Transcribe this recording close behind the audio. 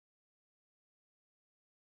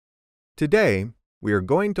Today, we are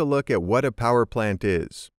going to look at what a power plant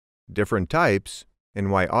is, different types,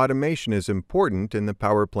 and why automation is important in the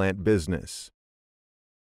power plant business.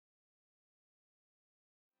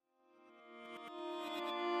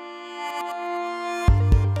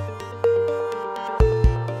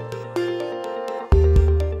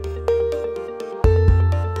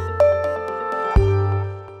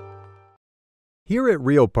 Here at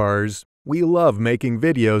RealPars, we love making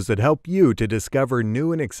videos that help you to discover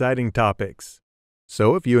new and exciting topics.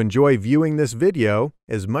 So if you enjoy viewing this video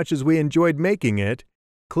as much as we enjoyed making it,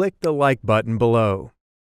 click the like button below.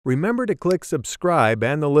 Remember to click subscribe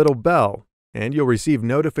and the little bell, and you'll receive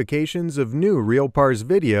notifications of new RealPars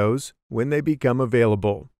videos when they become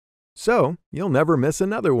available. So you'll never miss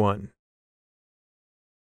another one.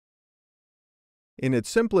 In its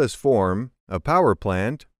simplest form, a power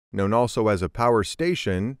plant, known also as a power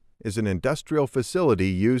station, is an industrial facility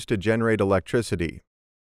used to generate electricity.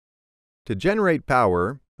 To generate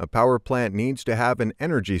power, a power plant needs to have an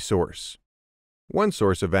energy source. One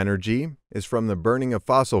source of energy is from the burning of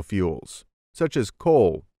fossil fuels, such as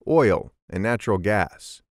coal, oil, and natural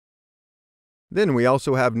gas. Then we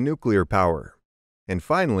also have nuclear power. And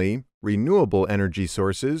finally, renewable energy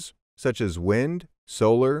sources, such as wind,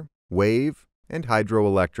 solar, wave, and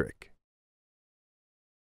hydroelectric.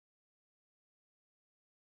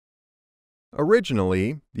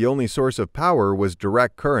 Originally, the only source of power was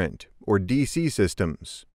direct current, or DC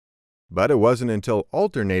systems. But it wasn't until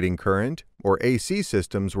alternating current, or AC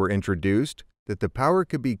systems were introduced that the power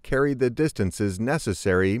could be carried the distances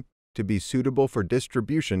necessary to be suitable for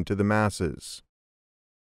distribution to the masses.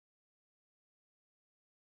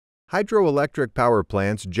 Hydroelectric power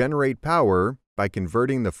plants generate power by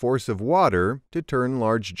converting the force of water to turn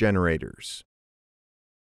large generators.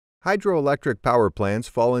 Hydroelectric power plants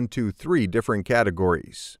fall into three different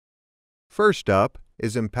categories. First up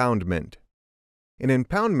is impoundment. An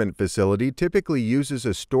impoundment facility typically uses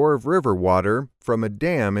a store of river water from a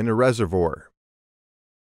dam in a reservoir.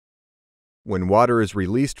 When water is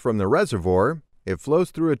released from the reservoir, it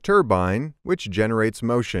flows through a turbine, which generates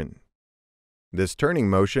motion. This turning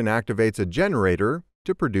motion activates a generator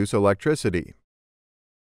to produce electricity.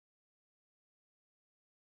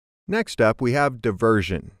 Next up, we have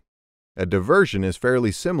diversion. A diversion is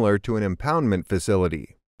fairly similar to an impoundment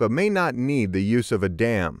facility, but may not need the use of a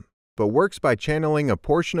dam, but works by channeling a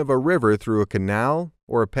portion of a river through a canal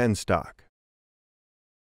or a penstock.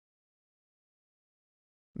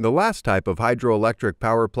 The last type of hydroelectric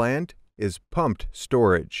power plant is pumped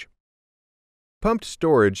storage. Pumped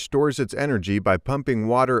storage stores its energy by pumping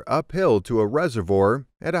water uphill to a reservoir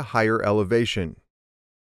at a higher elevation.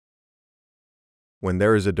 When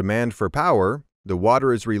there is a demand for power, the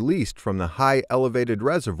water is released from the high elevated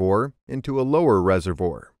reservoir into a lower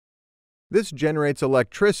reservoir. This generates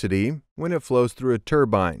electricity when it flows through a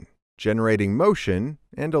turbine, generating motion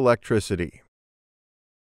and electricity.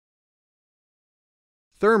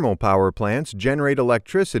 Thermal power plants generate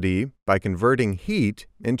electricity by converting heat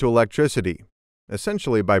into electricity,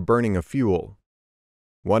 essentially by burning a fuel.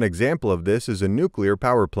 One example of this is a nuclear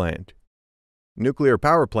power plant. Nuclear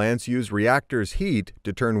power plants use reactors' heat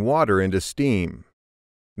to turn water into steam.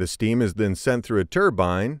 The steam is then sent through a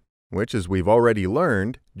turbine, which, as we've already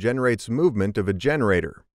learned, generates movement of a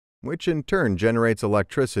generator, which in turn generates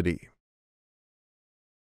electricity.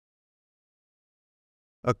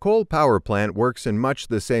 A coal power plant works in much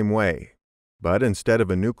the same way, but instead of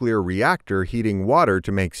a nuclear reactor heating water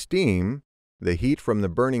to make steam, the heat from the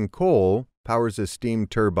burning coal powers a steam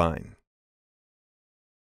turbine.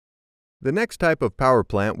 The next type of power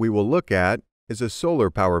plant we will look at is a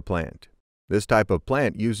solar power plant. This type of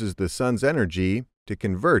plant uses the sun's energy to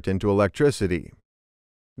convert into electricity.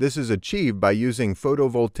 This is achieved by using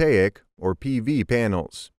photovoltaic or PV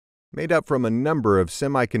panels, made up from a number of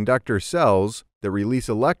semiconductor cells that release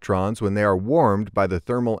electrons when they are warmed by the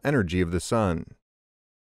thermal energy of the sun.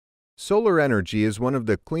 Solar energy is one of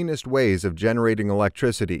the cleanest ways of generating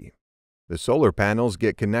electricity. The solar panels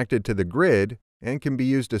get connected to the grid and can be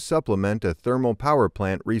used to supplement a thermal power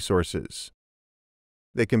plant resources.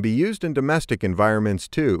 They can be used in domestic environments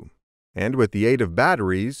too, and with the aid of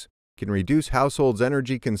batteries, can reduce households'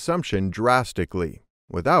 energy consumption drastically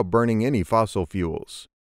without burning any fossil fuels.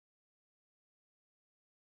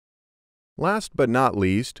 Last but not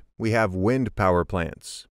least, we have wind power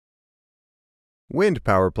plants. Wind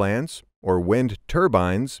power plants, or wind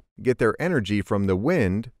turbines, get their energy from the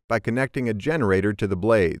wind by connecting a generator to the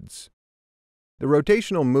blades. The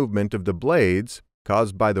rotational movement of the blades,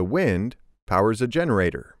 caused by the wind, powers a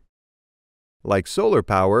generator. Like solar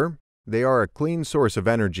power, they are a clean source of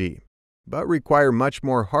energy, but require much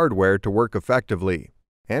more hardware to work effectively,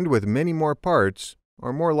 and with many more parts,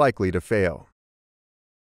 are more likely to fail.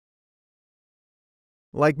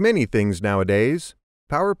 Like many things nowadays,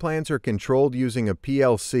 power plants are controlled using a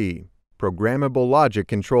PLC, Programmable Logic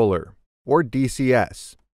Controller, or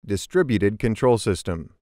DCS, Distributed Control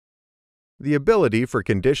System. The ability for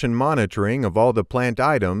condition monitoring of all the plant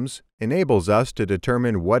items enables us to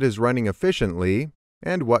determine what is running efficiently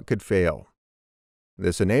and what could fail.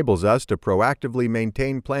 This enables us to proactively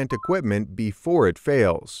maintain plant equipment before it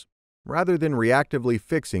fails, rather than reactively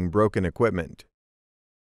fixing broken equipment.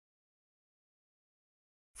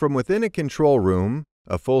 From within a control room,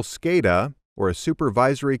 a full SCADA, or a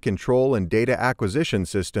supervisory control and data acquisition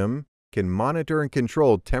system, can monitor and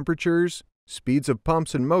control temperatures, speeds of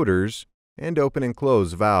pumps and motors, and open and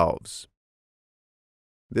close valves.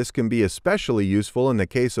 This can be especially useful in the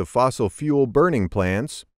case of fossil fuel burning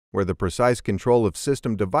plants, where the precise control of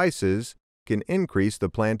system devices can increase the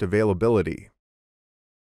plant availability.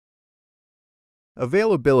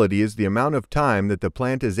 Availability is the amount of time that the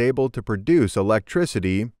plant is able to produce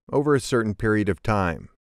electricity over a certain period of time,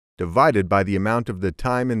 divided by the amount of the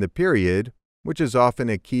time in the period, which is often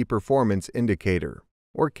a key performance indicator,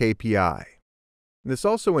 or KPI. This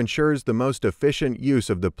also ensures the most efficient use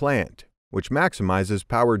of the plant, which maximizes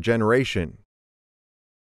power generation.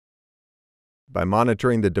 By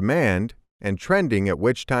monitoring the demand and trending at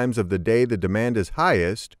which times of the day the demand is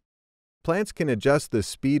highest, plants can adjust the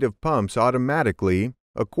speed of pumps automatically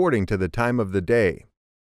according to the time of the day,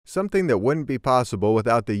 something that wouldn't be possible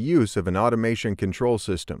without the use of an automation control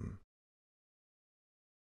system.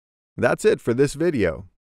 That's it for this video.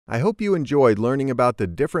 I hope you enjoyed learning about the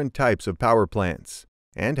different types of power plants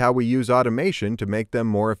and how we use automation to make them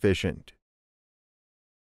more efficient.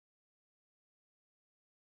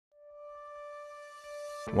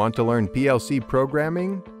 Want to learn PLC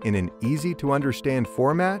programming in an easy-to-understand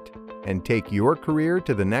format and take your career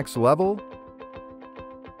to the next level?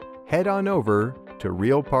 Head on over to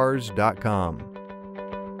realpars.com.